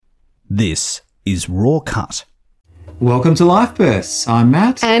This is Raw Cut. Welcome to Life Bursts. I'm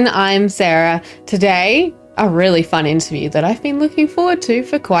Matt. And I'm Sarah. Today, a really fun interview that I've been looking forward to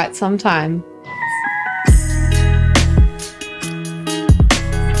for quite some time.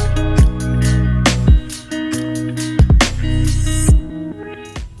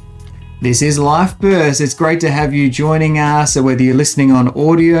 This is Life Bursts. It's great to have you joining us, whether you're listening on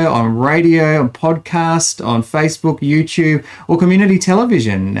audio, on radio, on podcast, on Facebook, YouTube, or community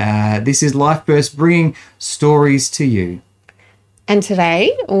television. This is Life Bursts, bringing stories to you. And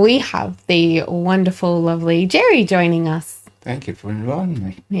today, we have the wonderful, lovely Jerry joining us. Thank you for inviting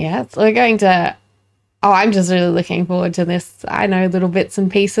me. Yes, we're going to... Oh, I'm just really looking forward to this. I know little bits and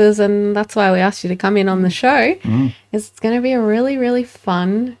pieces, and that's why we asked you to come in on the show. It's going to be a really, really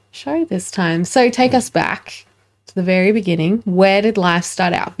fun show this time. So take us back to the very beginning. Where did life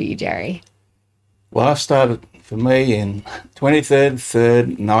start out for you, Jerry? Life started for me in 23rd 3rd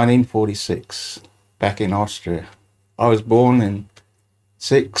 1946, back in Austria. I was born in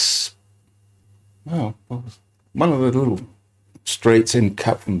one of the little streets in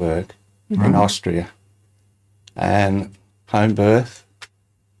Kupfenberg in Austria. And home birth,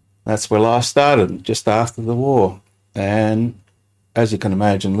 that's where life started, just after the war. And as you can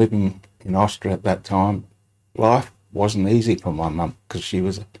imagine, living in Austria at that time, life wasn't easy for my mum because she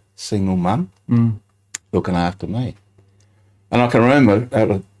was a single mum looking after me. And I can remember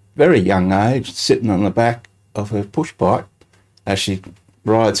at a very young age sitting on the back of her push bike as she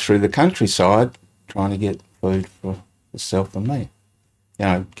rides through the countryside trying to get food for herself and me. You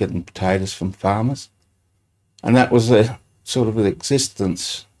know, getting potatoes from farmers. And that was a sort of an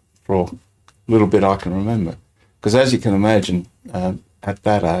existence for a little bit I can remember. Because as you can imagine, at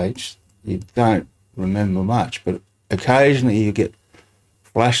that age, you don't remember much, but occasionally you get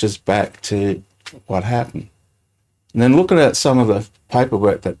flashes back to what happened. And then looking at some of the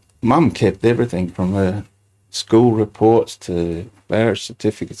paperwork that Mum kept, everything from her school reports to marriage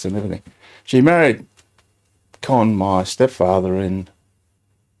certificates and everything. She married Con, my stepfather, in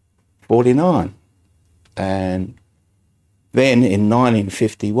 1949. And then in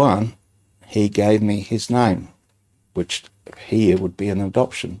 1951, he gave me his name, which here would be an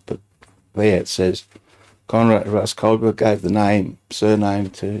adoption. But there it says, Conrad Raskolga gave the surname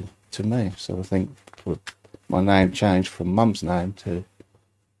to me. So I think my name changed from Mum's name to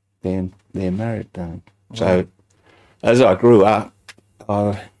their married name. Wow. So as I grew up,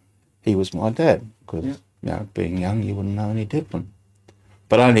 he was my dad, because being young, you wouldn't know any different.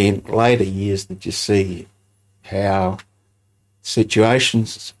 But only in later years did you see how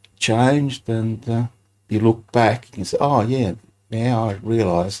situations changed, and you look back and you say, oh, yeah, now I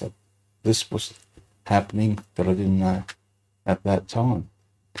realise that this was happening that I didn't know at that time.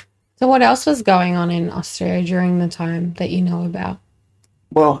 So what else was going on in Austria during the time that you know about?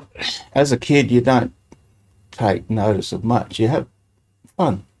 Well, as a kid, you don't take notice of much. You have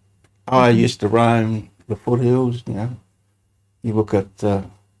fun. I used to roam the foothills, You look at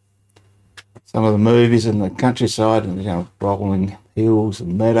some of the movies in the countryside and, rolling hills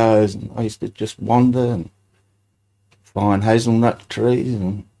and meadows. And I used to just wander and find hazelnut trees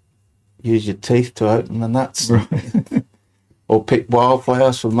and use your teeth to open the nuts. Right. Or pick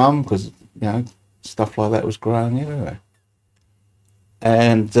wildflowers for Mum because, stuff like that was growing everywhere.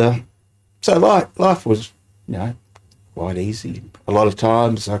 And so life was, quite easy. A lot of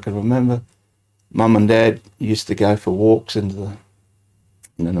times I can remember Mum and Dad used to go for walks into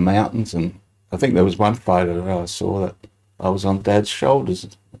the mountains, and I think there was one photo that I saw that I was on Dad's shoulders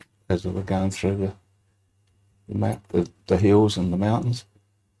as we were going through the hills and the mountains.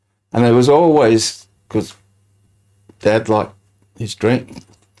 And there was always, because Dad liked his drink,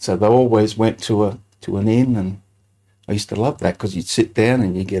 so they always went to an inn, and I used to love that because you'd sit down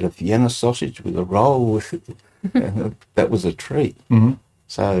and you get a Vienna sausage with a roll with it. And that was a treat. Mm-hmm.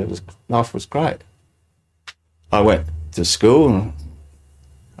 So life was great. I went to school and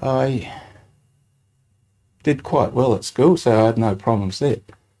I did quite well at school, so I had no problems there.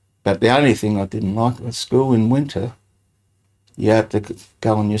 But the only thing I didn't like was school in winter. You had to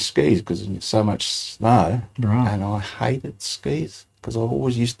go on your skis because there's so much snow. Right. And I hated skis because I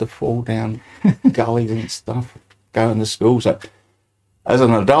always used to fall down gullies and stuff going to school. So as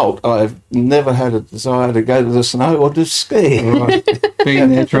an adult, I've never had a desire to go to the snow or to ski. Right. Being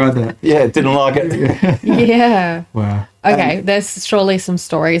there, tried that. Yeah, didn't like it. Yeah. Wow. Okay, there's surely some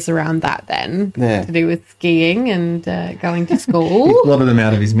stories around that then, to do with skiing and going to school. A lot of them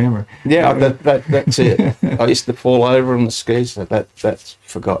out of his memory. Yeah, that's it. I used to fall over on the skis, so that's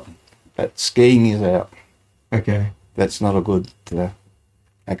forgotten. That skiing is out. Okay. That's not a good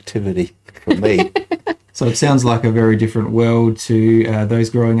activity for me. So it sounds like a very different world to those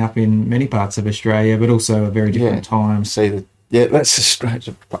growing up in many parts of Australia, but also a very different time. See that? Yeah, that's a strange.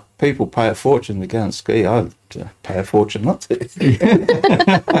 People pay a fortune to go and ski. I pay a fortune not to.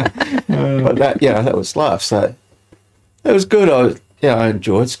 But that was life. So it was good. I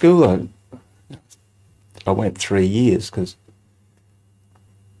enjoyed school. I went 3 years because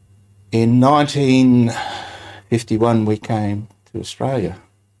in 1951 we came to Australia.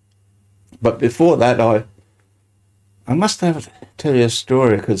 But before that, I must have to tell you a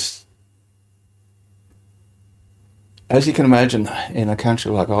story because, as you can imagine, in a country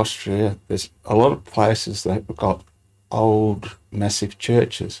like Austria, there's a lot of places that have got old, massive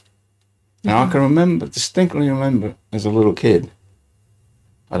churches. Now, I can distinctly remember as a little kid,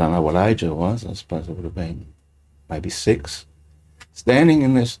 I don't know what age I was, I suppose I would have been maybe 6, standing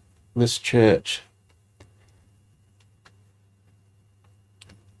in this church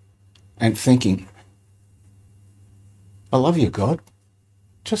and thinking, I love you, God.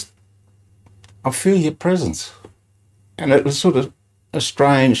 I feel your presence. And it was sort of a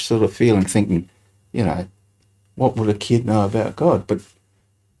strange sort of feeling, thinking, what would a kid know about God? But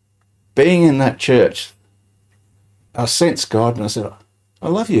being in that church, I sensed God and I said, I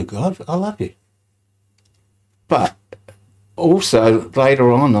love you, God. I love you. But also,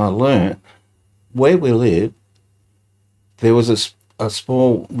 later on, I learned where we lived, there was a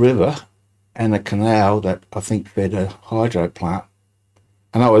small river and a canal that I think fed a hydro plant.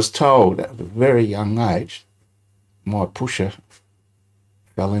 And I was told at a very young age, my pusher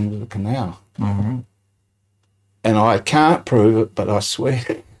fell into the canal. Mm-hmm. And I can't prove it, but I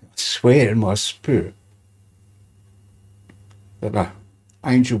swear in my spirit that an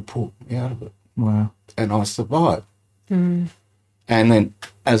angel pulled me out of it. Wow. And I survived. Mm. And then,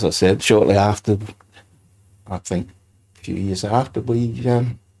 as I said, shortly after, I think a few years after, we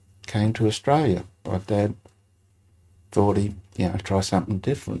came to Australia. My dad thought he'd, try something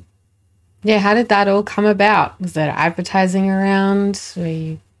different. Yeah, how did that all come about? Was there advertising around? Were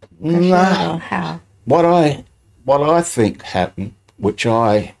you pressured, or how? What I think happened, which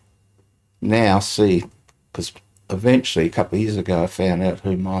I now see, because eventually, a couple of years ago, I found out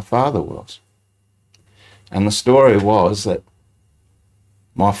who my father was. And the story was that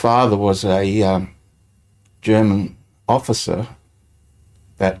my father was a German officer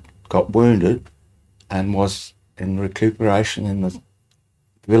that got wounded and was in recuperation in the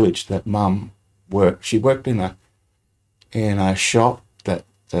village that Mum worked. She worked in a shop that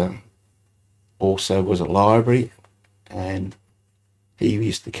also was a library, and he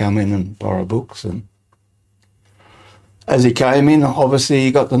used to come in and borrow books. And as he came in, obviously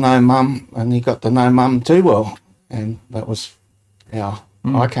he got to know Mum, and he got to know Mum too well, and that was how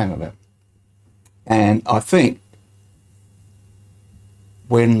I came about. And I think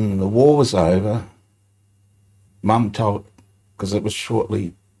when the war was over, Mum told, because it was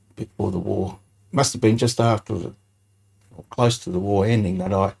shortly before the war, must have been just after or close to the war ending,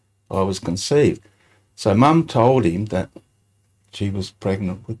 that I was conceived. So Mum told him that she was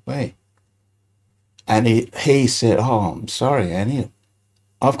pregnant with me. And he said, oh, I'm sorry, Annie,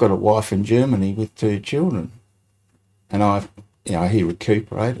 I've got a wife in Germany with 2 children. And he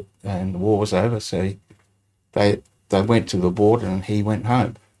recuperated and the war was over, so they went to the border and he went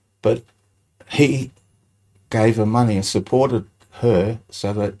home. But he gave her money and supported her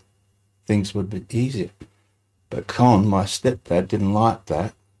so that things would be easier. But Con, my stepdad, didn't like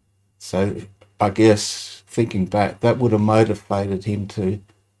that. So I guess, thinking back, that would have motivated him to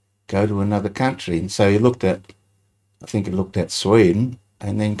go to another country. And so he looked at Sweden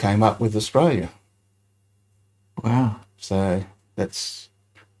and then came up with Australia. Wow. So that's,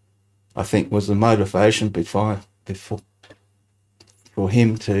 I think, was the motivation for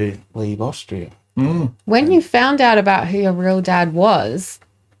him to leave Austria. Mm. When you found out about who your real dad was,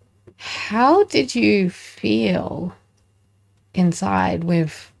 how did you feel inside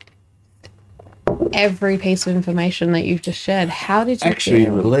with every piece of information that you've just shared? How did you actually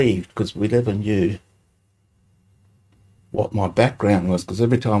feel? Relieved, because we never knew what my background was, because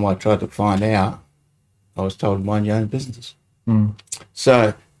every time I tried to find out, I was told mind your own business. Mm.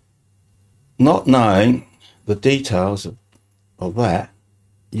 So, not knowing the details of that,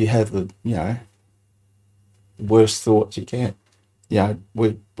 you have the worst thoughts you can.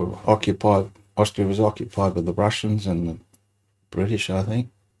 We were occupied. Austria was occupied by the Russians and the British, I think.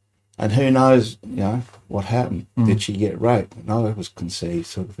 And who knows, what happened? Mm. Did she get raped? No, it was conceived,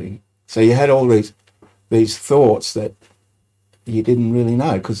 sort of thing. So you had all these thoughts that you didn't really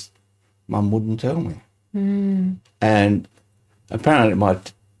know because Mum wouldn't tell me. Mm. And apparently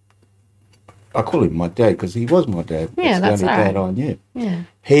I call him my dad because he was my dad. Yeah, that's the only right. dad I knew. Yeah.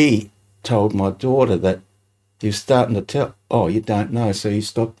 He told my daughter that he was starting to tell, oh, you don't know, so he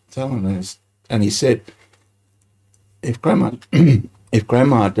stopped telling us. And he said, if grandma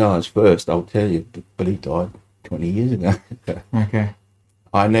dies first, I'll tell you, but he died 20 years ago. Okay.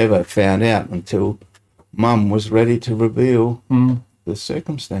 I never found out until Mum was ready to reveal the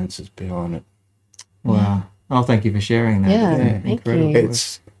circumstances behind it. Wow. Oh, thank you for sharing that. Yeah, thank incredible. you.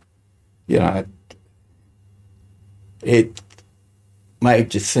 It's, you know, it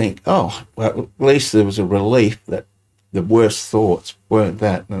made you think, oh, well, at least there was a relief that the worst thoughts weren't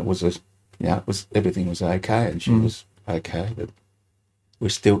that, and it was everything was okay, and she was okay, but we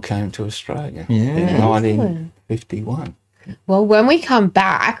still came to Australia in 1951. Well, when we come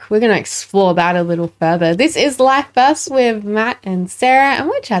back, we're going to explore that a little further. This is Life Burst with Matt and Sarah, and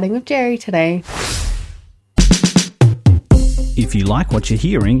we're chatting with Jerry today. If you like what you're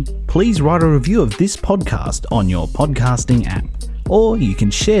hearing, please write a review of this podcast on your podcasting app, or you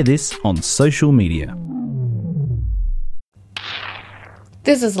can share this on social media.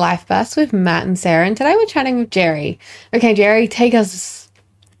 This is Life Burst with Matt and Sarah, and today we're chatting with Jerry. Okay, Jerry,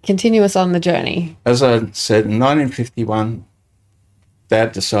 continue us on the journey. As I said, in 1951,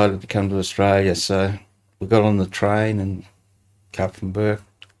 Dad decided to come to Australia, so we got on the train in Kapfenberg,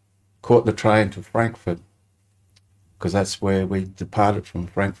 caught the train to Frankfurt, because that's where we departed from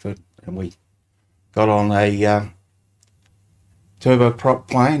Frankfurt, and we got on a turboprop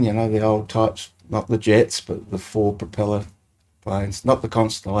plane, you know, the old types, not the jets, but the 4 propeller planes, not the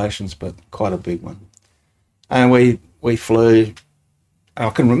Constellations, but quite a big one. And we flew.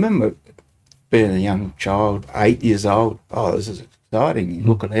 I can remember being a young child, 8 years old. Oh, this is exciting. You're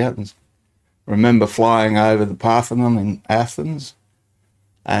looking out and remember flying over the Parthenon in Athens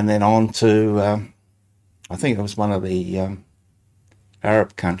and then on to, I think it was one of the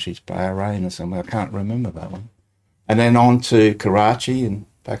Arab countries, Bahrain or somewhere. I can't remember that one. And then on to Karachi in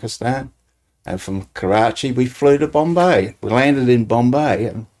Pakistan. And from Karachi, we flew to Bombay. We landed in Bombay,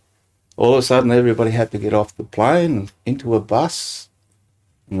 and all of a sudden, everybody had to get off the plane and into a bus.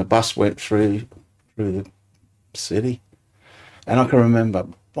 And the bus went through the city. And I can remember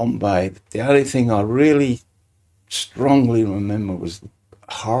Bombay. The only thing I really strongly remember was the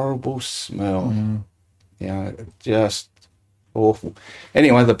horrible smell. You know, just awful.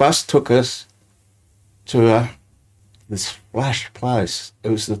 Anyway, the bus took us to this flash place. It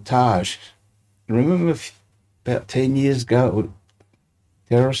was the Taj. Remember about 10 years ago,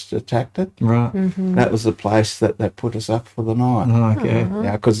 terrorists attacked it? Right. That was the place that they put us up for the night. Oh, okay.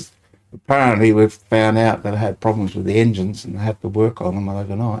 Yeah, because apparently we've found out that it had problems with the engines and they had to work on them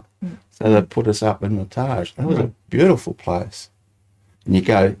overnight. So they put us up in the Taj. That was a beautiful place. And you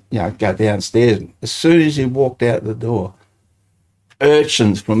go downstairs. And as soon as you walked out the door,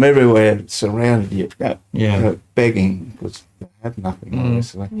 urchins from everywhere surrounded you, begging, because they had nothing,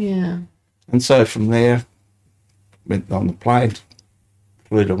 obviously. Yeah. And so from there, went on the plane,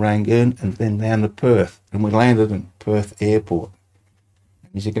 flew to Rangoon, and then down to Perth. And we landed in Perth Airport.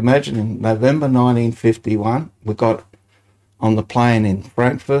 As you can imagine, in November 1951, we got on the plane in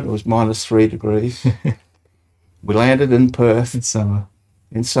Frankfurt. It was -3 degrees. We landed in Perth.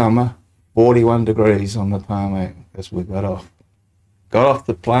 In summer, 41 degrees on the tarmac as we got off. Got off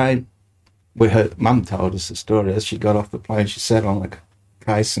the plane. We heard, Mum told us the story. As she got off the plane, she sat on the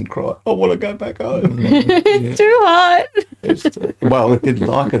case and cried, I want to go back home. It's too hot. Well, it didn't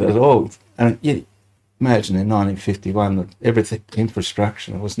like it at all. And you imagine in 1951 that everything,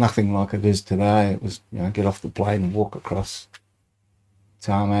 infrastructure, was nothing like it is today. It was, get off the plane and walk across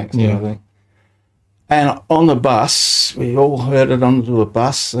tarmacs and everything. And on the bus, we all herded onto a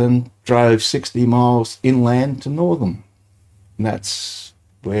bus and drove 60 miles inland to Northam. And that's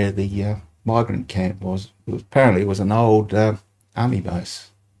where the migrant camp was. Apparently it was an old army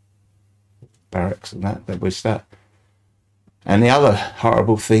base, barracks and that we start. And the other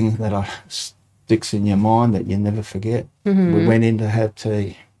horrible thing that sticks in your mind that you never forget, we went in to have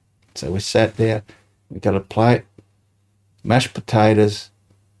tea. So we sat there, we got a plate, mashed potatoes,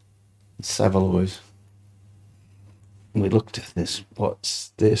 and saveloys. And we looked at this,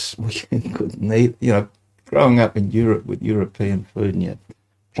 what's this? We couldn't eat, growing up in Europe with European food, and yet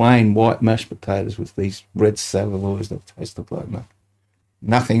plain white mashed potatoes with these red saveloys that tasted like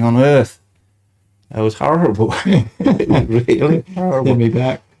nothing on earth. It was horrible. It was really horrible. Me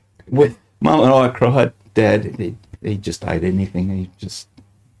back. Mum and I cried. Dad, he just ate anything. He just,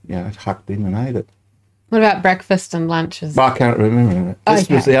 hucked in and ate it. What about breakfast and lunches? I can't remember it. This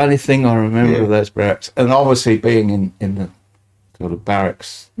was the only thing I remember of those barracks. And obviously being in the sort of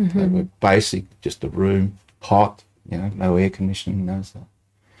barracks, they were basic, just a room, hot, no air conditioning, no stuff.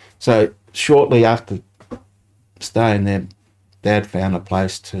 So shortly after staying there, Dad found a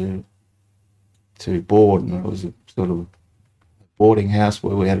place to to board, and it was a sort of boarding house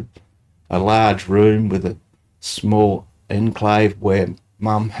where we had a large room with a small enclave where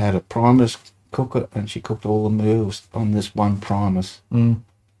Mum had a Primus cooker, and she cooked all the meals on this one Primus. Mm.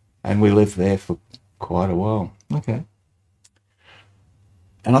 And we lived there for quite a while. Okay.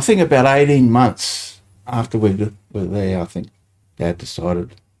 And I think about 18 months after we were there, I think Dad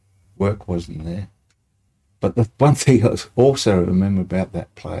decided work wasn't there. But the one thing I also remember about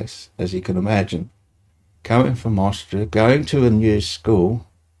that place, as you can imagine, coming from Austria, going to a new school,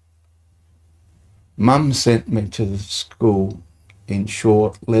 Mum sent me to the school in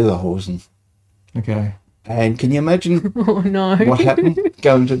short lederhosen. Okay. And can you imagine Oh no. what happened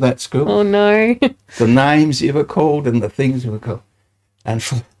going to that school? Oh no. The names you were called and the things you were called. And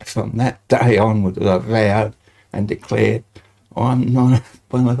from that day onward, I vowed and declared, I'm not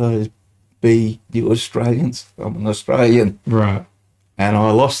one of those you Australians. I'm an Australian. Right. And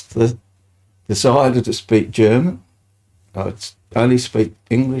I decided to speak German. I only speak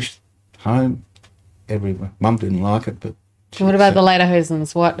English, home, everywhere. Mum didn't like it, but... What about the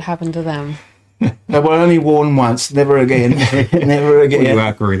lederhosens? What happened to them? They were only worn once, never again. Never Well, again. you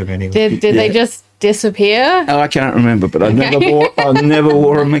outgrew them anyway. Did they just disappear? Oh, I can't remember, but I never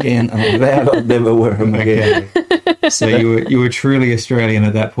wore them again. I vowed I'd never wear them again. Okay. So you were truly Australian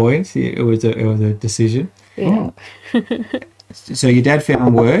at that point. It was a decision. Yeah. So your dad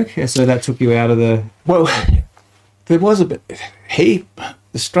found work. So that took you out of the. Well, there was a bit.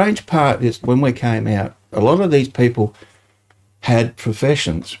 The strange part is when we came out, a lot of these people had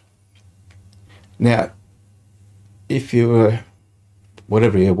professions. Now, if you were,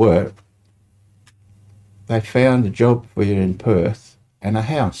 whatever you were, they found a job for you in Perth and a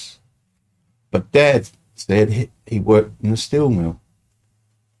house. But Dad said he worked in a steel mill,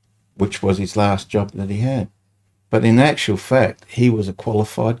 which was his last job that he had. But in actual fact, he was a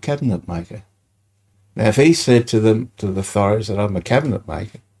qualified cabinet maker. Now, if he said to the authorities that I'm a cabinet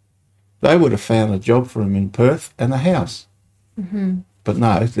maker, they would have found a job for him in Perth and a house. Mm-hmm. But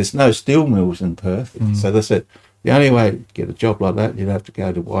no, there's no steel mills in Perth. Mm. So they said the only way to get a job like that, you'd have to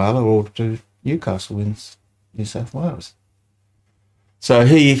go to Whyalla or to Newcastle in New South Wales. So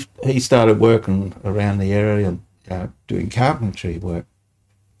he started working around the area and doing carpentry work.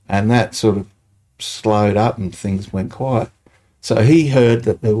 And that sort of slowed up and things went quiet. So he heard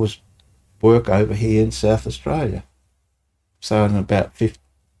that there was work over here in South Australia. So in about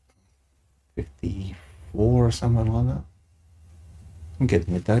 54 or something like that. I'm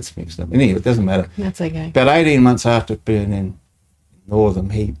getting the dates mixed up. Anyway, it doesn't matter. That's okay. About 18 months after being in Northern,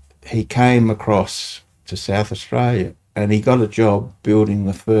 he came across to South Australia and he got a job building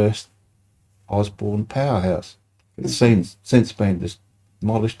the first Osborne powerhouse. It's since been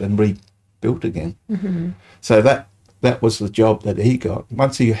demolished and rebuilt again. Mm-hmm. So that was the job that he got.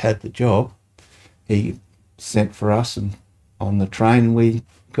 Once he had the job, he sent for us, and on the train we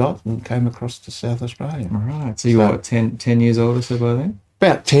got and came across to South Australia. All right. So you were what, 10 years old or so by then?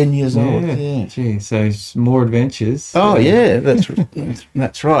 About 10 years old, yeah. Gee, so it's more adventures. Oh, yeah, that's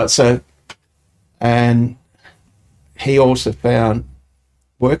right. So, and he also found,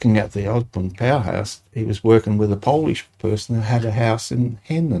 working at the Osborne Powerhouse, he was working with a Polish person who had a house in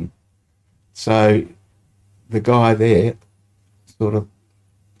Hendon. So the guy there sort of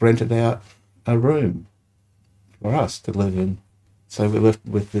rented out a room for us to live in. So we lived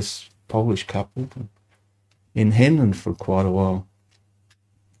with this Polish couple in Hendon for quite a while.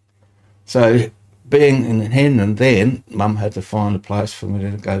 So being in Hendon then, Mum had to find a place for me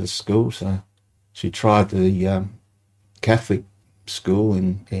to go to school. So she tried the Catholic school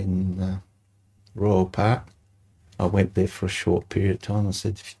in Royal Park. I went there for a short period of time. I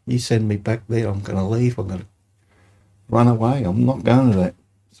said, if you send me back there, I'm going to leave. I'm going to run away. I'm not going to that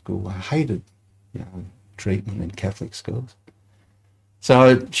school. I hated treatment in Catholic schools.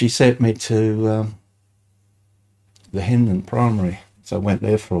 So she sent me to the Hendon Primary. So I went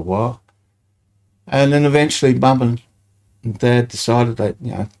there for a while. And then eventually Mum and Dad decided that,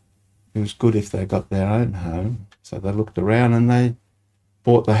 it was good if they got their own home. So they looked around and they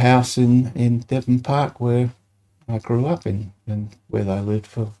bought the house in Devon Park where I grew up in and where they lived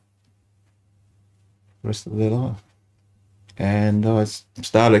for the rest of their life. And I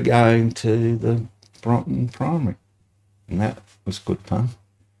started going to the Bronton Primary. And that was good fun.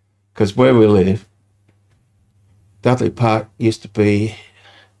 Because where we live, Dudley Park used to be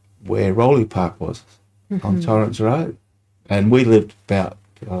where Rowley Park was, on Torrance Road. And we lived about,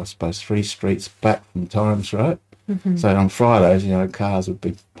 I suppose, 3 streets back from Torrance Road. Mm-hmm. So on Fridays, cars would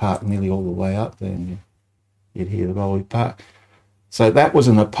be parked nearly all the way up there and you'd hear the Rowley Park. So that was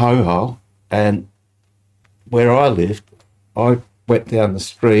in a pohole. And where I lived, I went down the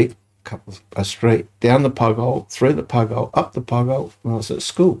street a street, down the pug hole, through the pug hole, up the pug hole, and I was at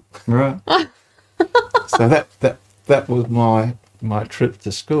school. Right. So that was my trip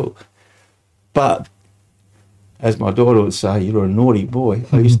to school. But as my daughter would say, you're a naughty boy.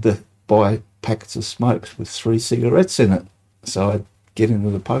 I used to buy packets of smokes with 3 cigarettes in it. So I'd get into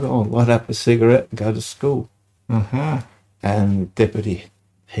the pug hole and light up a cigarette and go to school. Uh-huh. And the deputy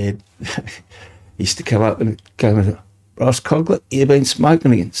head used to come up and go, Ross Coglet, you've been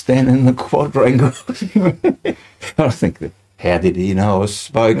smoking again, standing in the quadrangle. I think, how did he know I was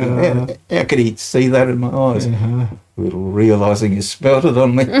smoking? How could he see that in my eyes? Little realising you smelt it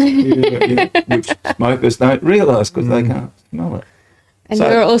on me, which smokers don't realise because they can't smell it. And So-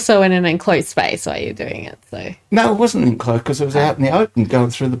 you were also in an enclosed space while you're doing it, so. No, it wasn't enclosed because it was out in the open going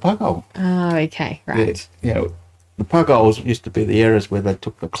through the pug hole. Oh, okay, right. You know, the pug holes used to be the areas where they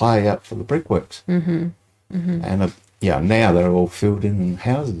took the clay out for the brickworks. And now they're all filled in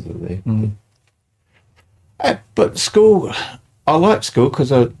houses are there. But school, I liked school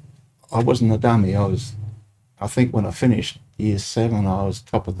because I wasn't a dummy. I think when I finished year 7, I was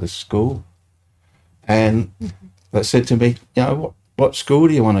top of the school. And they said to me, you know, what school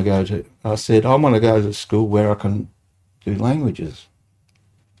do you want to go to? I said, I want to go to school where I can do languages.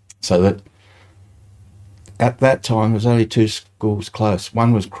 So that at that time, there was only 2 schools close.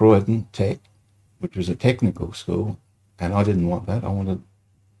 One was Croydon Tech, which was a technical school, and I didn't want that. I wanted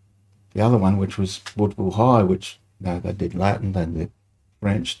the other one, which was Woodville High, which, they did Latin, they did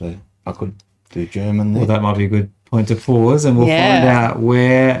French, I could do German there. Well, that might be a good point to pause, and we'll find out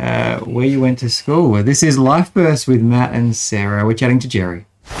where you went to school. Well, this is Life Burst with Matt and Sarah. We're chatting to Jerry.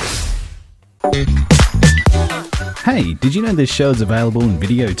 Hey, did you know this show is available in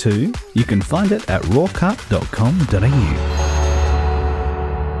video too? You can find it at rawcut.com.au.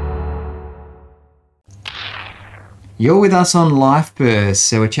 You're with us on Life Burst,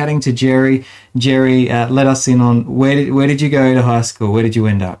 so we're chatting to Jerry. Jerry, let us in on where did you go to high school? Where did you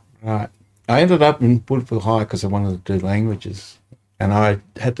end up? Right. I ended up in Woodville High because I wanted to do languages. And I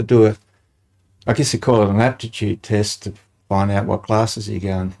had to do I guess you call it an aptitude test to find out what classes you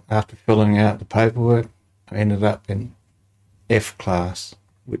go in. After filling out the paperwork, I ended up in F class,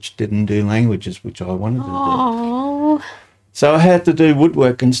 which didn't do languages, which I wanted to do. Oh, So I had to do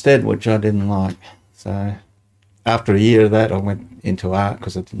woodwork instead, which I didn't like. So after a year of that, I went into art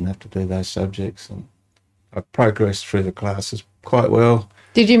because I didn't have to do those subjects. And I progressed through the classes quite well.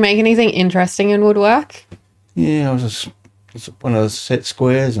 did you make anything interesting in woodwork? Yeah, I was one of the set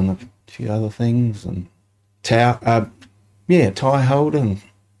squares and a few other things, and tie holder,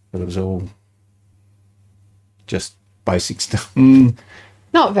 but it was all just basic stuff.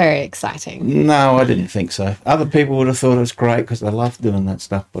 Not very exciting. No, I didn't think so. Other people would have thought it was great because they loved doing that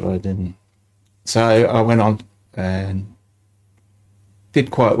stuff, but I didn't. So I went on and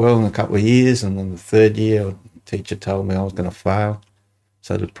did quite well in a couple of years, and then the 3rd year, the teacher told me I was going to fail.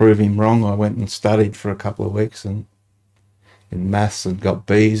 So to prove him wrong, I went and studied for a couple of weeks in maths and got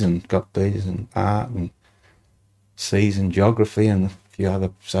B's in art and C's in geography and a few other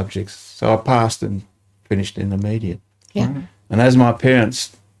subjects. So I passed and finished intermediate. Yeah. And as my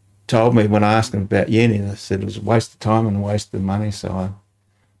parents told me when I asked them about uni, they said it was a waste of time and a waste of money. So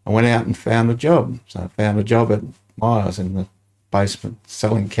I went out and found a job. So I found a job at Myers in the basement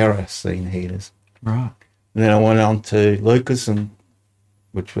selling kerosene heaters. Right. And then I went on to Lucas,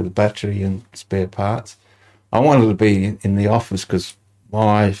 which were the battery and spare parts. I wanted to be in the office because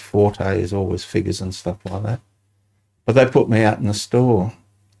my forte is always figures and stuff like that. But they put me out in the store,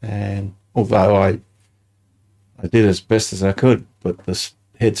 and although I did as best as I could, but the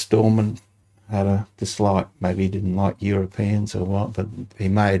head storeman had a dislike. Maybe he didn't like Europeans or what, but he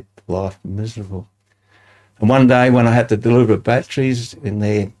made life miserable. And one day when I had to deliver batteries in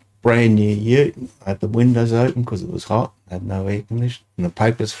their brand new ute, I had the windows open because it was hot, had no air conditioning, and the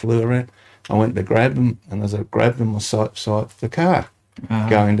papers flew around. I went to grab them, and as I grabbed them, I saw the car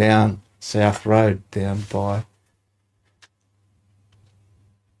going down South Road, down by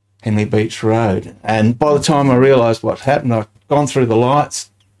Henley Beach Road. And by the time I realised what happened, I'd gone through the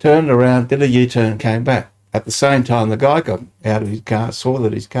lights, turned around, did a U-turn, and came back. At the same time, the guy got out of his car, saw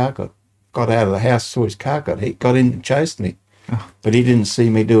that his car got out of the house, saw his car got in and chased me. But he didn't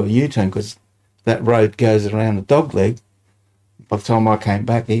see me do a U-turn because that road goes around the dog leg. By the time I came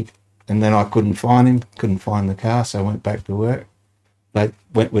back, and then I couldn't find him, couldn't find the car, so I went back to work. They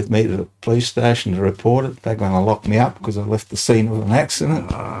went with me to the police station to report it. They're going to lock me up because I left the scene of an accident.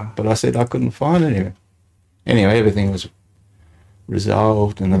 But I said I couldn't find anything. Anyway, everything was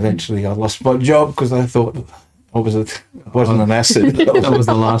resolved, and eventually I lost my job because they thought I wasn't an asset. That was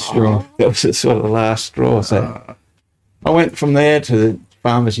the last straw. That was the sort of the last straw. So I went from there to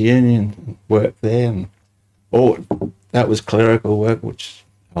Farmers Union, worked there, and all that was clerical work, which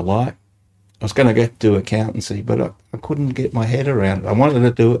I like. I was going to do accountancy, but I couldn't get my head around it. I wanted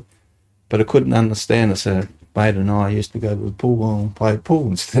to do it, but I couldn't understand it. So mate and I used to go to the pool and play pool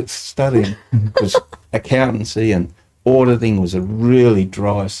instead of studying, because accountancy and auditing was a really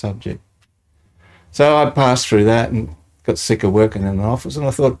dry subject. So I passed through that and got sick of working in an office, and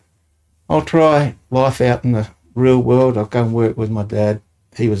I thought, I'll try life out in the real world. I'll go and work with my dad.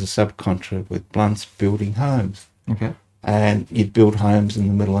 He was a subcontractor with Blunt's building homes. Okay. And you'd build homes in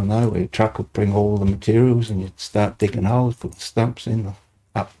the middle of nowhere. A truck would bring all the materials and you'd start digging holes, put stumps in,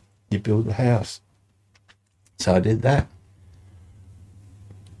 up, you build the house. So I did that.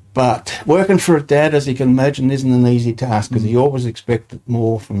 But working for a dad, as you can imagine, isn't an easy task, because he always expected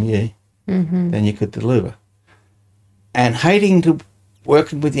more from you than you could deliver. And hating to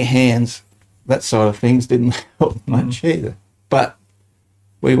working with your hands, that side of things didn't help much either. But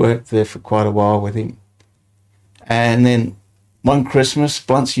we worked there for quite a while with him. And then one Christmas,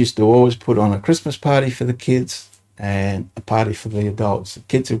 Blunts used to always put on a Christmas party for the kids and a party for the adults. The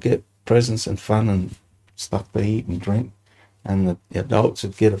kids would get presents and fun and stuff to eat and drink, and the adults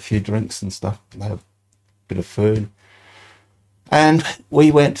would get a few drinks and stuff and have a bit of food. And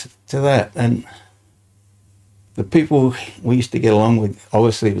we went to that, and the people we used to get along with,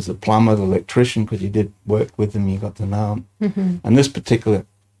 obviously, was the plumber, the electrician, because you did work with them, you got to know them. And this particular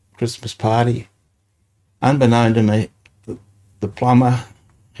Christmas party, unbeknown to me, the plumber,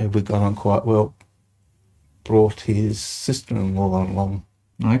 who we got on quite well, brought his sister-in-law along,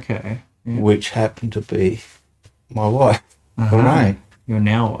 Okay. Yeah. which happened to be my wife, Lorraine, Your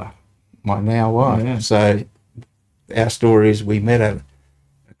now wife. my now wife. Yeah. So our story is we met at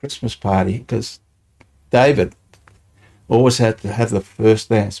a Christmas party, because David always had to have the first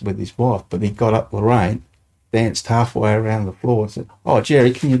dance with his wife, but he got up Lorraine, danced halfway around the floor and said, "Oh,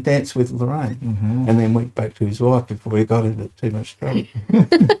 Jerry, can you dance with Lorraine?" And then went back to his wife before he got into too much trouble.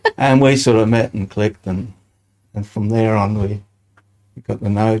 And we sort of met and clicked, and from there on we got to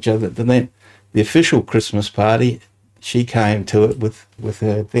know each other. And then the official Christmas party, she came to it with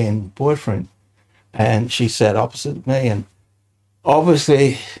her then boyfriend, and she sat opposite me, and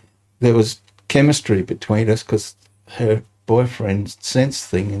obviously there was chemistry between us, because her boyfriend sensed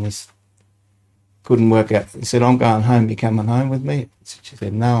thing, and he couldn't work out. He said, "I'm going home, you coming home with me?" She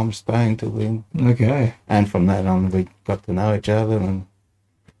said, "No, I'm staying till then." Okay. And from that on we got to know each other, and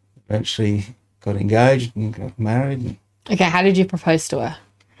eventually got engaged and got married. And, Okay, how did you propose to her?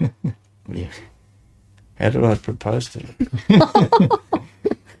 yeah. How did I propose to her?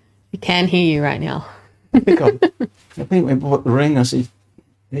 I can hear you right now. I think we bought the ring. I said,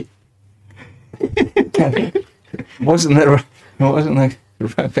 wasn't that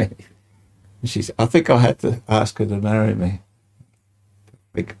romantic? She said, "I think I had to ask her to marry me."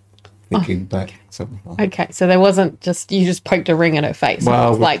 Thinking back, something like that. Okay, so there wasn't just, you just poked a ring at her face. Well, Well, it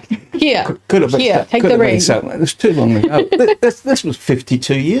was like, here, Could have been, here, take could the have been ring. something. It was too long ago. This was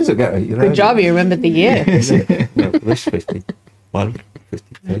 52 years ago. You know? Good job, you remembered the year. No, this 51,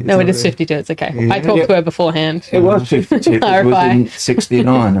 52. No, it is 52, it's okay. I talked Yeah. to her beforehand. It was 52. It was Clarify. in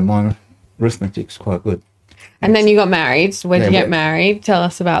 69, and my arithmetic's quite good. And then you got married. Where did you Yeah, get married? Tell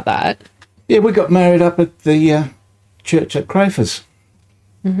us about that. Yeah, we got married up at the church at Crafers.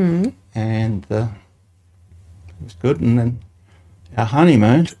 And it was good. And then our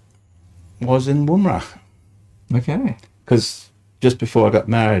honeymoon was in Woomera. Okay. Because just before I got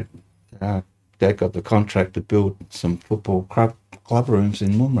married, Dad got the contract to build some football club rooms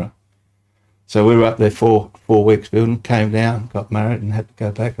in Woomera. So we were up there 4 weeks building, came down, got married, and had to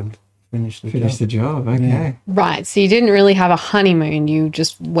go back and finish the Finish job. the job. Okay. Yeah. Right, so you didn't really have a honeymoon. You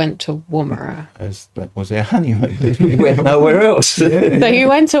just went to Woomera. That was our honeymoon. We went nowhere else. So you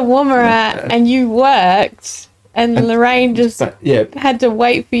went to Woomera and you worked, and Lorraine just But, yeah, had to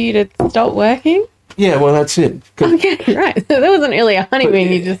wait for you to stop working? yeah. Well, that's it. 'Cause Okay, right. So there wasn't really a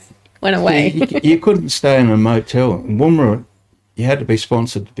honeymoon. You just went away. you couldn't stay in a motel. In Woomera, you had to be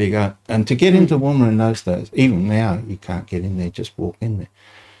sponsored to be going. And to get into Woomera in those days, even now, you can't get in there. Just walk in there.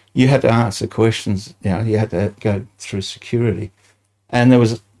 You had to answer questions. You know, you had to go through security. And there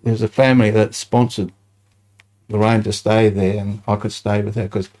was a family that sponsored Lorraine to stay there, and I could stay with her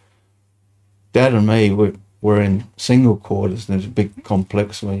because Dad and me were in single quarters. There was a big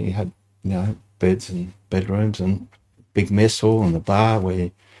complex where you had, you know, beds and bedrooms and big mess hall and the bar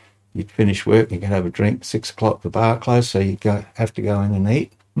where you'd finish work and you could have a drink. 6 o'clock, the bar closed, so you have to go in and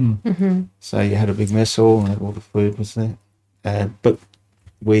eat. So you had a big mess hall and all the food was there. But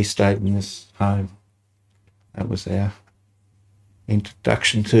we stayed in this home. That was our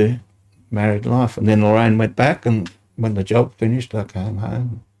introduction to married life. And then Lorraine went back and when the job finished, I came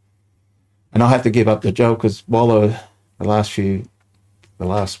home. And I had to give up the job because while the last week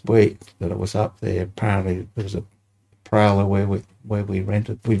that I was up there, apparently there was a prowler where we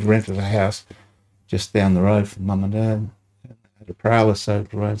rented. We'd rented a house just down the road from Mum and Dad. And had a prowler, so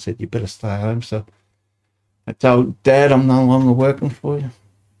Lorraine said, "You better stay home." So I told Dad, "I'm no longer working for you."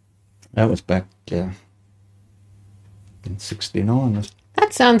 That was back in '69.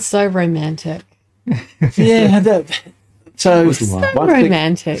 That sounds so romantic. Yeah, so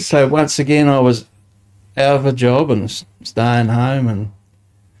romantic. So once again, I was out of a job and staying home and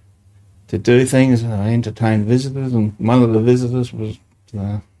to do things. I entertained visitors, and one of the visitors was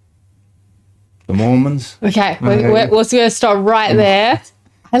the Mormons. Okay, we're going to stop right there.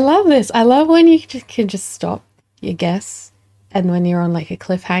 I love this. I love when you can just stop your guess and when you're on like a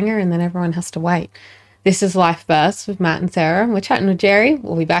cliffhanger and then everyone has to wait. This is Life Bursts with Matt and Sarah. We're chatting with Jerry.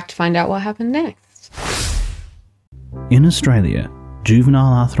 We'll be back to find out what happened next. In Australia,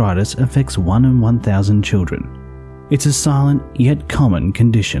 juvenile arthritis affects 1 in 1,000 children. It's a silent yet common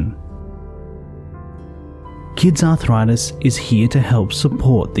condition. Kids Arthritis is here to help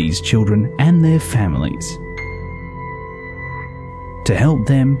support these children and their families. To help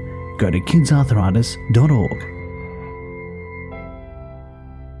them, go to kidsarthritis.org.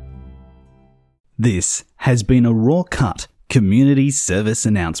 This has been a Raw Cut community service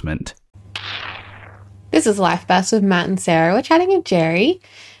announcement. This is Life Bursts with Matt and Sarah. We're chatting with Jerry.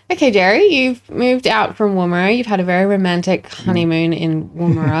 Okay, Jerry, you've moved out from Woomera. You've had a very romantic honeymoon in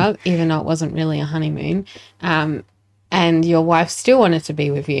Woomera, even though it wasn't really a honeymoon. And your wife still wanted to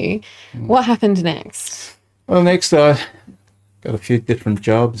be with you. What happened next? Well, next I got a few different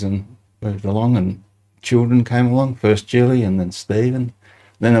jobs and moved along, and children came along. First Julie and then Stephen.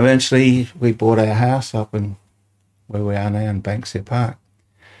 Then eventually we bought our house up in where we are now in Banksia Park.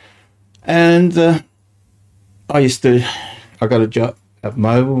 And I got a job at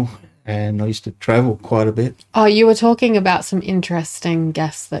Mobile, and I used to travel quite a bit. Oh, you were talking about some interesting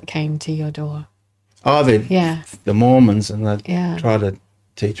guests that came to your door. Oh, the Mormons, and they tried to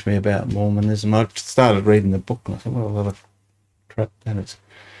teach me about Mormonism. I started reading the book, and I thought, well, a lot of crap. And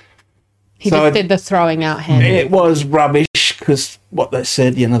He did the throwing out hand. It was rubbish, because what they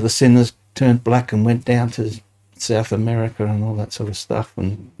said, the sinners turned black and went down to South America and all that sort of stuff.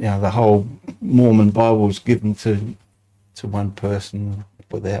 And, the whole Mormon Bible was given to one person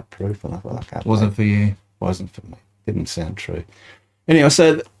without proof. And I thought, I can't. Wasn't for you. Wasn't for me. Didn't sound true. Anyway,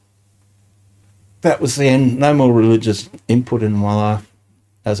 so that was the end. No more religious input in my life.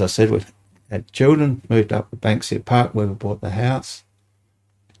 As I said, we had children, moved up to Banksia Park where we bought the house.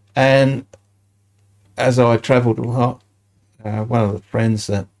 And as I travelled a lot, one of the friends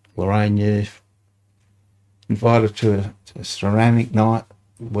that Lorraine knew invited to a ceramic night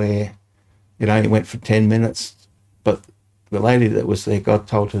where it only went for 10 minutes, but the lady that was there, God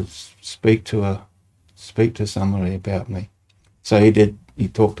told her to speak to somebody about me. So he did. He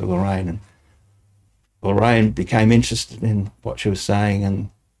talked to Lorraine, and Lorraine became interested in what she was saying and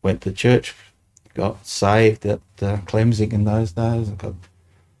went to church, got saved at Clemsing in those days, and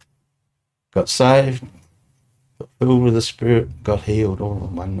got saved, got filled with the Spirit, got healed all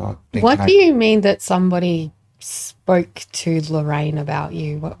in one night. What do you mean that somebody spoke to Lorraine about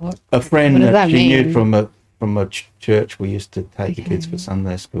you? What a friend what that she mean? knew from a church we used to take the kids for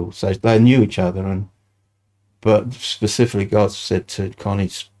Sunday school. So they knew each other, but specifically God said to Connie,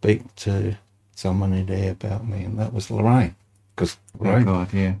 speak to someone in there about me, and that was Lorraine, because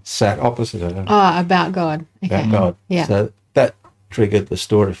Lorraine sat opposite her. Oh, about God. Okay. About God. Yeah. So that triggered the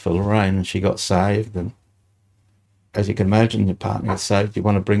story for Lorraine, and she got saved. And as you can imagine, your partner gets saved, you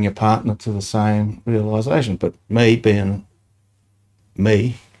want to bring your partner to the same realisation. But me, being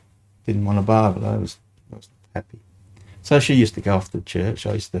me, didn't want to bother. I was happy. So she used to go off to church.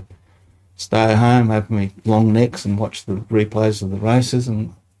 I used to stay at home, have my long necks and watch the replays of the races,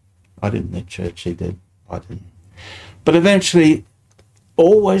 and I didn't need church, she did. I didn't. But eventually,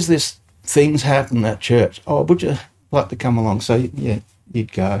 always this things happen at church. Oh, would you like to come along? So, yeah,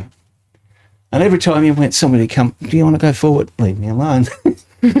 you'd go. And every time you went, somebody would come, do you want to go forward? Leave me alone.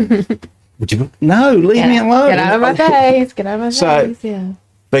 Would you? No, leave me alone. Get out of my face. Get out of my face, yeah.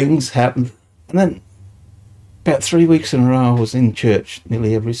 Things happened. And then about 3 weeks in a row, I was in church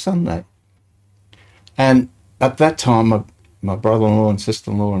nearly every Sunday. And at that time, my brother-in-law and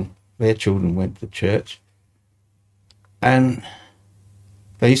sister-in-law and their children went to church. And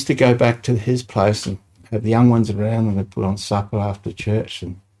they used to go back to his place and have the young ones around, and they'd put on supper after church,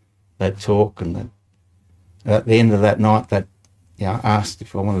 and they'd talk. And at the end of that night, they'd asked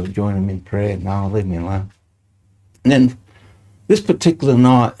if I wanted to join them in prayer. No, leave me alone. And then this particular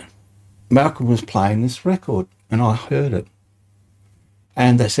night, Malcolm was playing this record, and I heard it.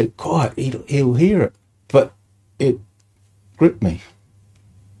 And they said, quiet, he'll hear it. But it gripped me.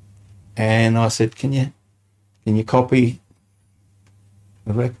 And I said, can you copy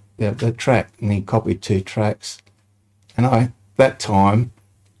the track? And he copied 2 tracks. And that time,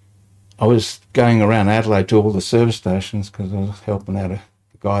 I was going around Adelaide to all the service stations because I was helping out a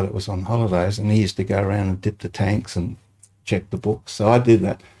guy that was on holidays, and he used to go around and dip the tanks and check the books. So I did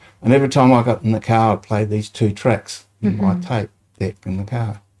that. And every time I got in the car, I played these 2 tracks in my tape deck in the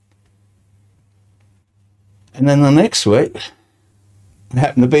car. And then the next week, I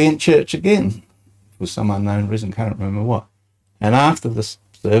happened to be in church again for some unknown reason, can't remember what. And after the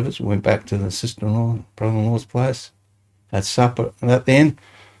service, we went back to the sister-in-law, brother-in-law's place, had supper, and at the end,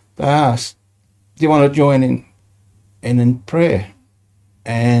 they asked, do you want to join in prayer?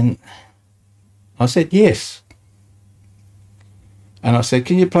 And I said, yes. And I said,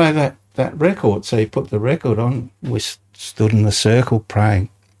 can you play that record? So he put the record on. We stood in the circle praying.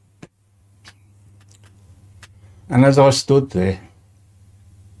 And as I stood there,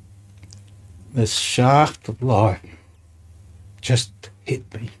 this shaft of light just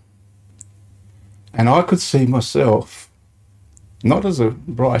hit me. And I could see myself, not as a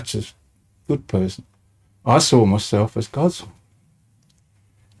righteous, good person. I saw myself as God's.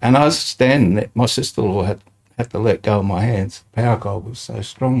 And I was standing there. My sister-in-law had to let go of my hands. The power of God was so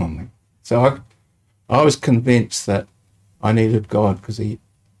strong on me. So I was convinced that I needed God because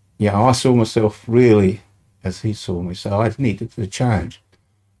I saw myself really as he saw me. So I needed to change.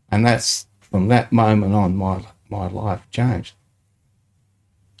 And that's from that moment on, my life changed.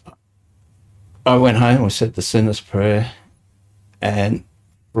 I went home, I said the sinner's prayer, and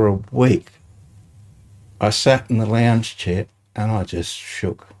for a week I sat in the lounge chair and I just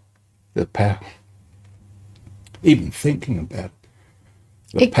shook. The power. Even thinking about it.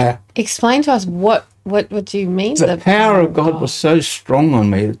 The power. Explain to us what do you mean? The power of God was so strong on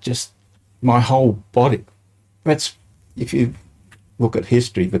me that just my whole body. That's, if you look at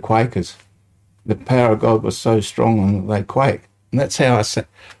history, the Quakers, the power of God was so strong on them they quaked. And that's how I sat.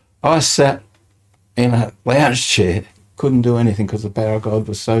 I sat in a lounge chair, couldn't do anything because the power of God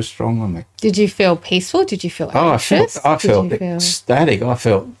was so strong on me. Did you feel peaceful? Did you feel anxious? I felt ecstatic. I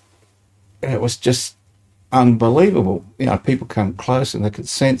felt it was just unbelievable. People come close and they could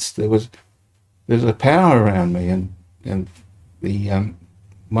sense there's a power around me. And the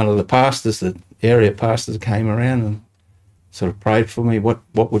one of the pastors, the area pastors, came around and sort of prayed for me. What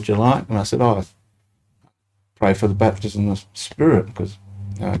would you like? And I said, pray for the baptism of the Spirit, because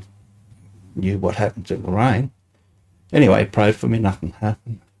I knew what happened to Lorraine. Anyway, prayed for me, nothing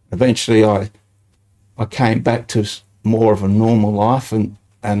happened. Eventually I came back to more of a normal life, and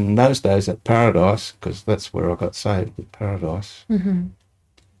in those days at Paradise, because that's where I got saved, at Paradise,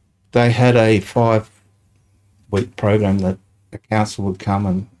 they had a 5-week program that the council would come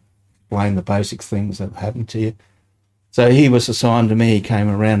and explain the basic things that happened to you. So he was assigned to me. He came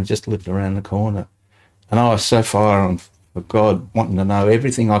around and just lived around the corner. And I was so far on for God, wanting to know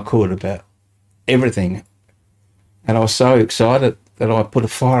everything I could about everything. And I was so excited that I put a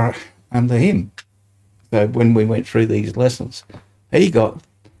fire under him. So when we went through these lessons, he got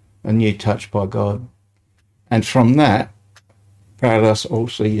a new touch by God. And from that, Paradise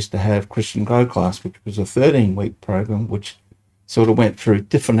also used to have Christian Grow Class, which was a 13-week program, which sort of went through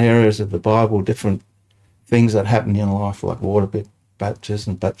different areas of the Bible, different things that happened in life, like water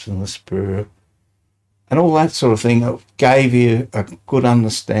baptism of the Spirit, and all that sort of thing that gave you a good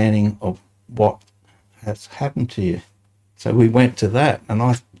understanding of what has happened to you. So we went to that, and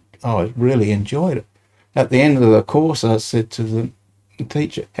I really enjoyed it. At the end of the course, I said to the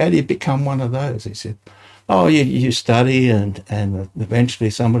teacher, how do you become one of those? He said, you study, and eventually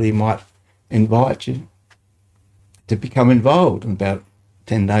somebody might invite you to become involved. And about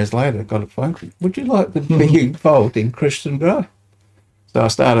 10 days later, I got a phone call. Would you like to be involved in Christian Grow? So I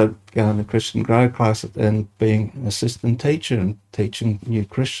started going to Christian Grow class and being an assistant teacher and teaching new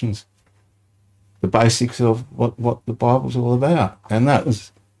Christians the basics of what the Bible's all about. And that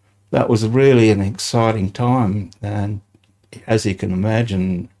was really an exciting time. And as you can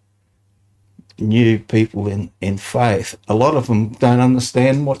imagine, new people in faith, a lot of them don't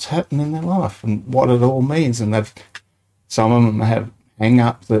understand what's happening in their life and what it all means. And some of them have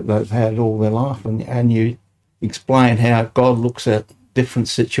hang-ups that they've had all their life, and you explain how God looks at different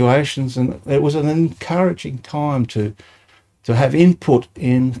situations. And it was an encouraging time to have input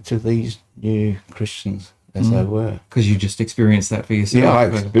into these new Christians as they were. Because you just experienced that for yourself. Yeah, I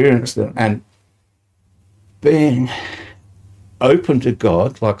experienced it. And being open to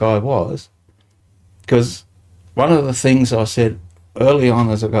God like I was, because one of the things I said early on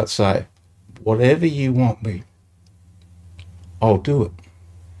as I got saved, whatever you want me I'll do it.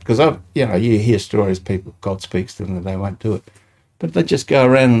 Because you hear stories, people, God speaks to them and they won't do it. But they just go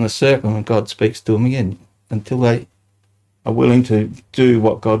around in a circle and God speaks to them again until they are willing to do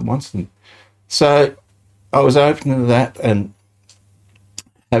what God wants them. So I was open to that, and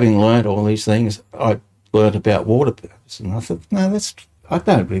having learned all these things, I learned about water baptism. And I thought, no, I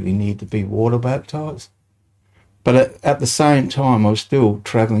don't really need to be water baptised. But at the same time, I was still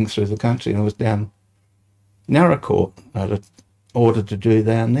travelling through the country, and I was down Narracourt. I had an order to do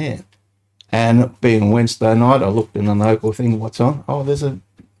down there. And being Wednesday night, I looked in the local thing, what's on? Oh, there's a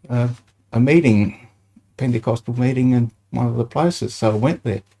meeting, Pentecostal meeting in one of the places. So I went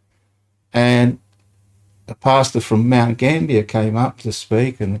there. And a pastor from Mount Gambier came up to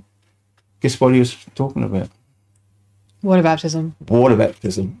speak, and guess what he was talking about? Water baptism. Water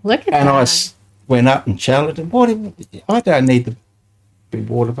baptism. Look at and that. I went up and challenged him. I don't need to be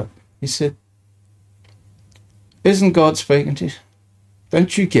water baptized. He said, isn't God speaking to you?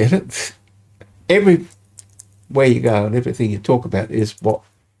 Don't you get it? Everywhere you go and everything you talk about is what?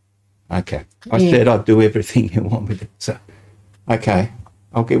 Okay. I said I'd do everything you want me to. So, okay,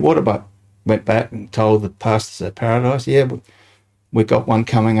 I'll get water baptized. Went back and told the pastors at Paradise, we got one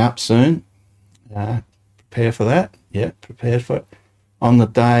coming up soon. Prepare for that. Yeah, prepared for it. On the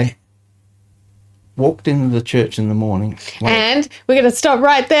day, walked into the church in the morning. And we're going to stop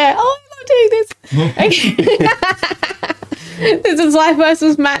right there. Oh, I love doing this. Okay. This is Life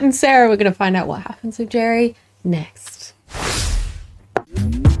versus Matt and Sarah. We're going to find out what happens with Jerry next.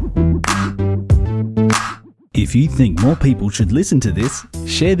 If you think more people should listen to this,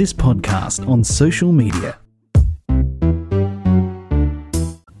 share this podcast on social media.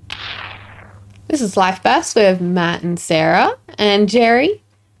 This is Life Best with Matt and Sarah. And Jerry,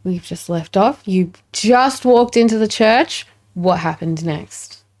 we've just left off. You just walked into the church. What happened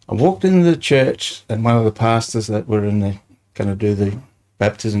next? I walked into the church, and one of the pastors that were in there going to do the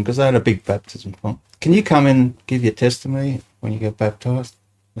baptism, because they had a big baptism font. Can you come in and give your testimony when you get baptised?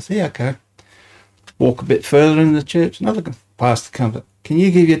 I said, yeah, okay. Walk a bit further in the church. Another pastor comes up. Can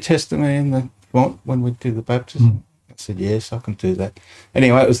you give your testimony in the font when we do the baptism? I said, yes, I can do that.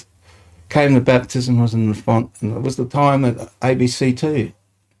 Anyway, the baptism was in the font, and it was the time that ABC2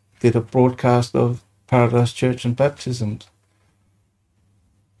 did a broadcast of Paradise Church and baptisms.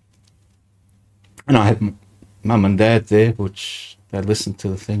 And I had mum and dad there, which they listened to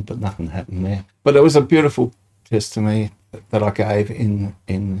the thing, but nothing happened there. But it was a beautiful testimony that I gave in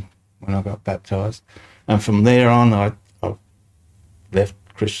when I got baptised. And from there on, I left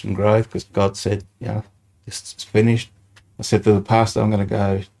Christian Grove because God said, this is finished. I said to the pastor, I'm going to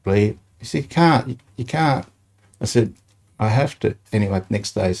go bleed. He said, you can't. I said, I have to. Anyway,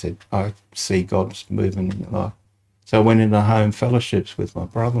 next day he said, I see God's moving in your life. So I went into home fellowships with my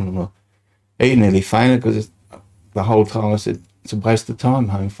brother-in-law. He nearly fainted because the whole time I said, it's a waste of time,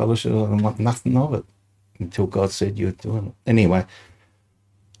 home fellowship. I don't want nothing of it until God said you were doing it. Anyway,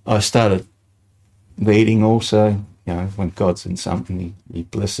 I started leading also. When God's in something, he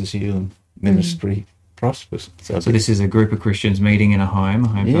blesses you and ministry prospers. So this is a group of Christians meeting in a home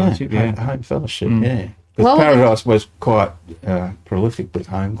fellowship? Home fellowship, Because Paradise was quite prolific with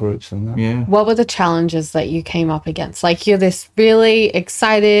home groups and that. Yeah. What were the challenges that you came up against? Like, you're this really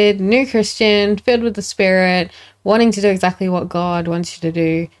excited new Christian, filled with the Spirit, wanting to do exactly what God wants you to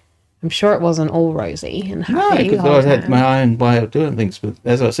do. I'm sure it wasn't all rosy and happy. No, because I had my own way of doing things. But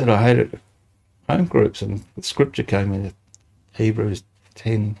as I said, I hated home groups, and the scripture came in Hebrews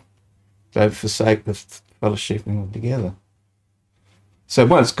 10, don't forsake the fellowshipping together. So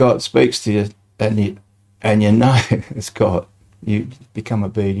once God speaks to you and you know it's God, you become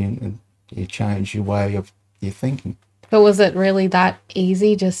obedient and you change your way of your thinking. But was it really that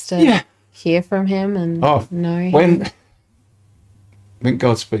easy just to hear from him and know him? When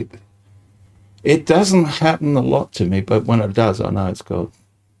God speaks, it doesn't happen a lot to me, but when it does, I know it's God.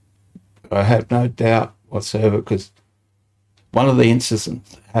 I have no doubt whatsoever, because one of the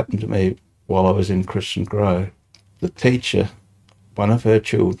incidents happened to me while I was in Christian Grove. The teacher, one of her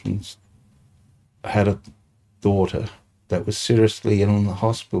children, had a daughter that was seriously ill in the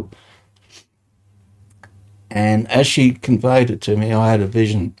hospital. And as she conveyed it to me, I had a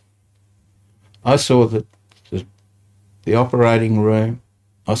vision. I saw the operating room,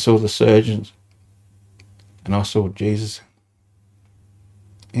 I saw the surgeons, and I saw Jesus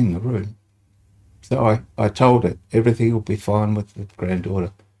in the room. So I told her, everything will be fine with the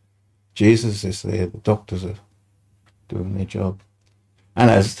granddaughter. Jesus is there, the doctors are doing their job. And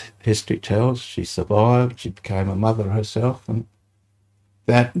as history tells, she survived, she became a mother herself, and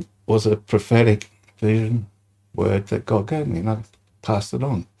that was a prophetic vision word that God gave me, and I passed it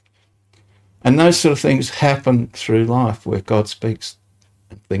on. And those sort of things happen through life where God speaks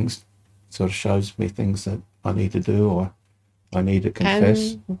and things sort of shows me things that I need to do or I need to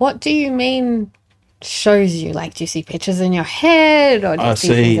confess. And what do you mean shows you? Like, do you see pictures in your head or do you see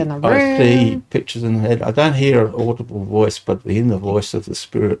things in the room? I see pictures in the head. I don't hear an audible voice, but the inner voice of the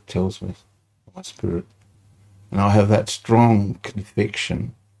Spirit tells me, my spirit. And I have that strong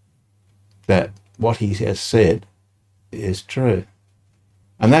conviction that what he has said is true.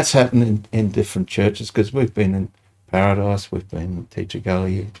 And that's happened in different churches, because we've been in Paradise, we've been in Teacher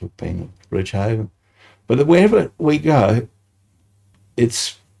Gully, we've been in Ridgehaven. But wherever we go,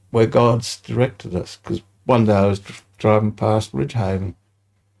 it's where God's directed us. Because one day I was driving past Ridgehaven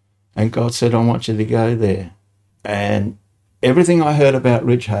and God said, I want you to go there. And everything I heard about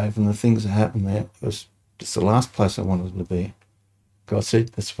Ridgehaven, the things that happened there, was just the last place I wanted to be. God said,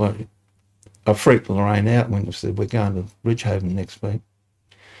 that's why I freaked Lorraine out when I said, we're going to Ridgehaven next week.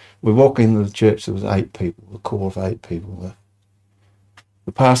 We walk into the church, there was 8 people, a core of 8 people there.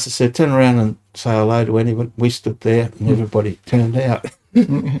 The pastor said, turn around and say hello to anyone. We stood there and everybody turned out.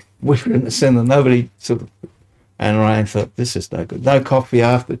 We were in the centre, nobody sort of, and Lorraine thought, this is no good. No coffee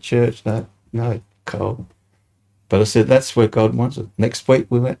after church, no cold. But I said, that's where God wants it. Next week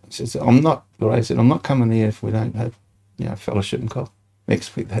we went, she said, Lorraine said, I'm not coming here if we don't have, fellowship and coffee.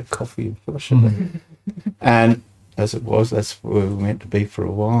 Next week they had coffee and fellowship. And as it was, that's where we went to be for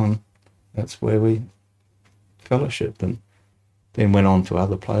a while, and that's where we fellowship, and then went on to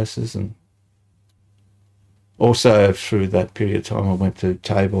other places. And also through that period of time I went to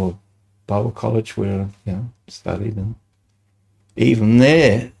Tabor Bible College where I studied, and even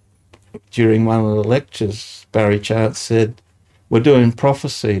there during one of the lectures Barry Chance said, we're doing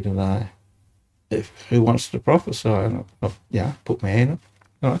prophecy today. Who wants to prophesy? And I put my hand up.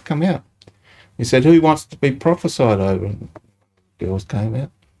 All right, come out. He said, who wants to be prophesied over? And girls came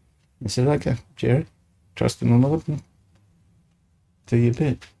out. He said, okay, Jerry, trust in the Lord and do your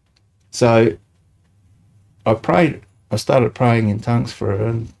bit. So I prayed. I started praying in tongues for her,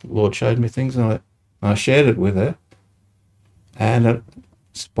 and the Lord showed me things, and I shared it with her, and it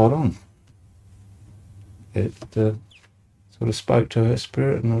spot on. It sort of spoke to her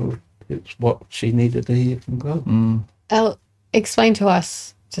spirit, and it's what she needed to hear from God. Explain to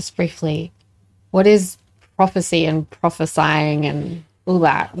us just briefly, what is prophecy and prophesying and all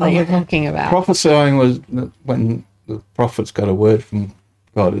that you're talking about? Prophesying was when the prophet's got a word from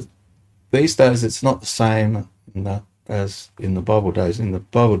God. These days it's not the same as in the Bible days. In the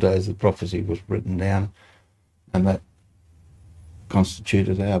Bible days the prophecy was written down and that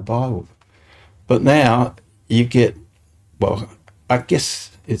constituted our Bible. But now you get, I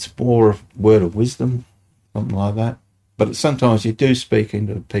guess it's more a word of wisdom, something like that. But sometimes you do speak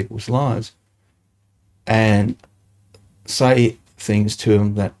into people's lives and say things to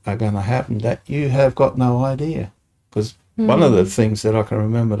them that are going to happen that you have got no idea. Because one of the things that I can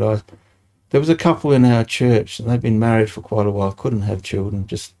remember, there was a couple in our church and they'd been married for quite a while, couldn't have children.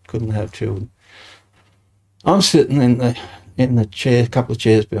 I'm sitting in the chair, a couple of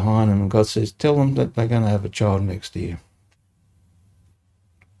chairs behind them, and God says, tell them that they're going to have a child next year.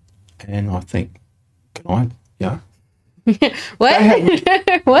 And I think, can I? Yeah.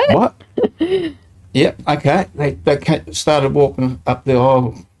 What? What? Yeah, okay. They started walking up the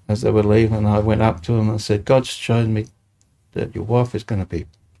aisle as they were leaving. I went up to them and said, God's shown me that your wife is going to be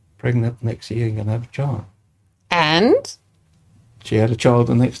pregnant next year and going to have a child. And? She had a child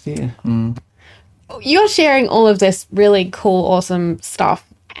the next year. You're sharing all of this really cool, awesome stuff.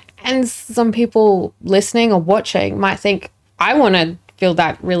 And some people listening or watching might think, I want to feel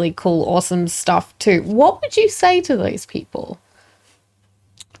that really cool, awesome stuff too. What would you say to those people?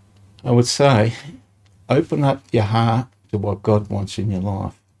 I would say, open up your heart to what God wants in your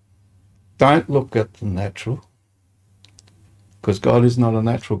life. Don't look at the natural, because God is not a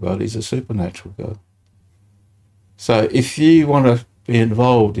natural God, he's a supernatural God. So if you want to be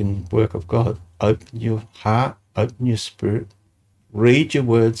involved in the work of God, open your heart, open your spirit, read your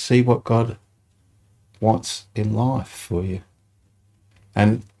word, see what God wants in life for you.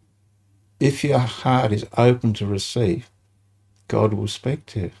 And if your heart is open to receive, God will speak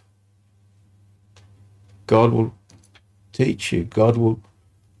to you. God will teach you. God will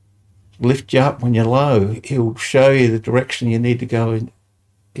lift you up when you're low. He'll show you the direction you need to go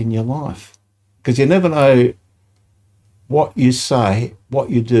in your life. Because you never know what you say, what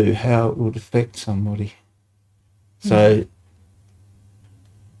you do, how it would affect somebody. So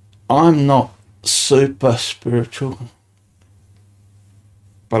I'm not super spiritual,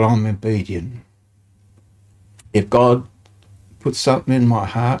 but I'm obedient. If God puts something in my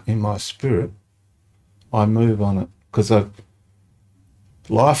heart, in my spirit, I move on it, because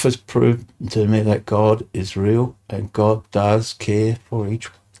life has proved to me that God is real and God does care for each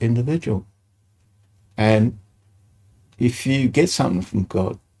individual. And if you get something from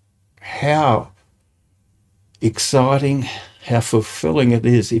God, how exciting, how fulfilling it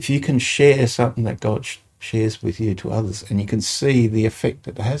is if you can share something that God shares with you to others and you can see the effect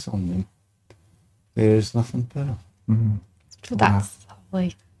it has on them. There is nothing better. That's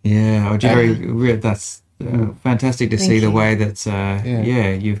lovely. Yeah, Jerry, that's fantastic to see you. the way that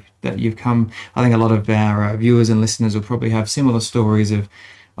you've come. I think a lot of our viewers and listeners will probably have similar stories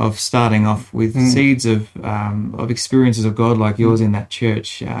of starting off with seeds of experiences of God like yours in that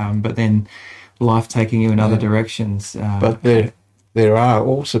church, but then life taking you in other directions. But there are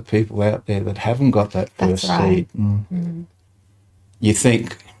also people out there that haven't got that first seed. You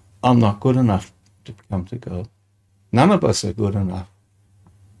think, I'm not good enough to come to God. None of us are good enough.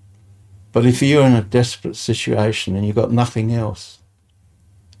 But if you're in a desperate situation and you've got nothing else,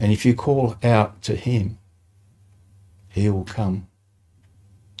 and if you call out to him, he will come.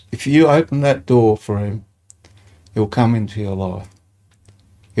 If you open that door for him, he'll come into your life.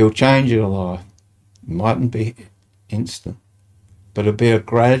 He'll change your life. It mightn't be instant, but it'll be a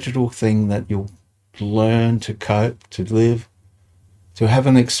gradual thing that you'll learn to cope, to live, to have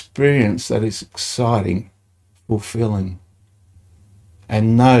an experience that is exciting, fulfilling,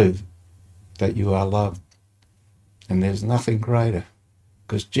 and know that you are loved. And there's nothing greater,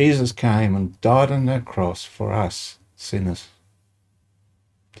 because Jesus came and died on that cross for us sinners,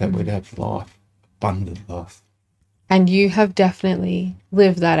 that we'd have life, abundant life. And you have definitely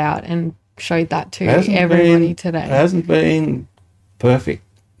lived that out and showed that to everybody today. It hasn't been perfect.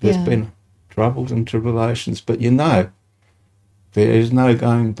 There's been troubles and tribulations, but there is no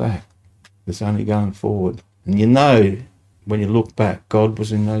going back. There's only going forward. And when you look back, God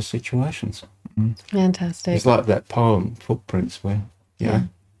was in those situations. Fantastic. It's like that poem, Footprints, where, in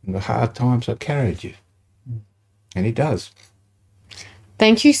the hard times I carried you. And he does.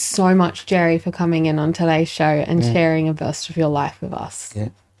 Thank you so much, Jerry, for coming in on today's show and sharing a burst of your life with us. Yeah.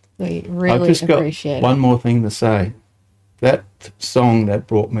 We really I've just appreciate it. got one more thing to say. That song that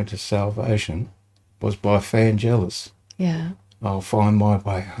brought me to salvation was by Vangelis. Yeah. I'll find my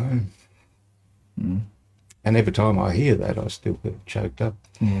way home. And every time I hear that, I still get choked up.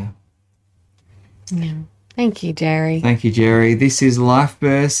 Yeah. Thank you, Jerry. Thank you, Jerry. This is Life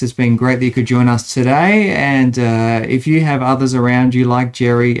Burst. It's been great that you could join us today. And if you have others around you like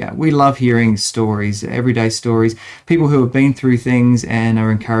Jerry, we love hearing stories, everyday stories, people who have been through things and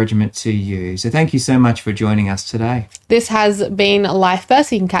are encouragement to you. So thank you so much for joining us today. This has been Life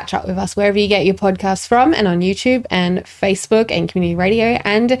Burst. You can catch up with us wherever you get your podcasts from and on YouTube and Facebook and community radio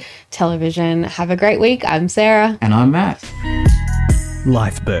and television. Have a great week. I'm Sarah. And I'm Matt.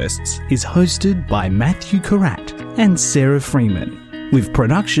 Life Bursts is hosted by Matthew Karat and Sarah Freeman, with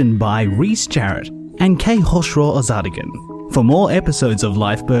production by Reese Jarrett and Kay Hoshro Ozadigan. For more episodes of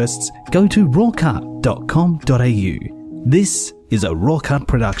Life Bursts, go to rawcut.com.au. This is a Rawcut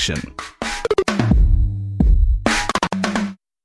production.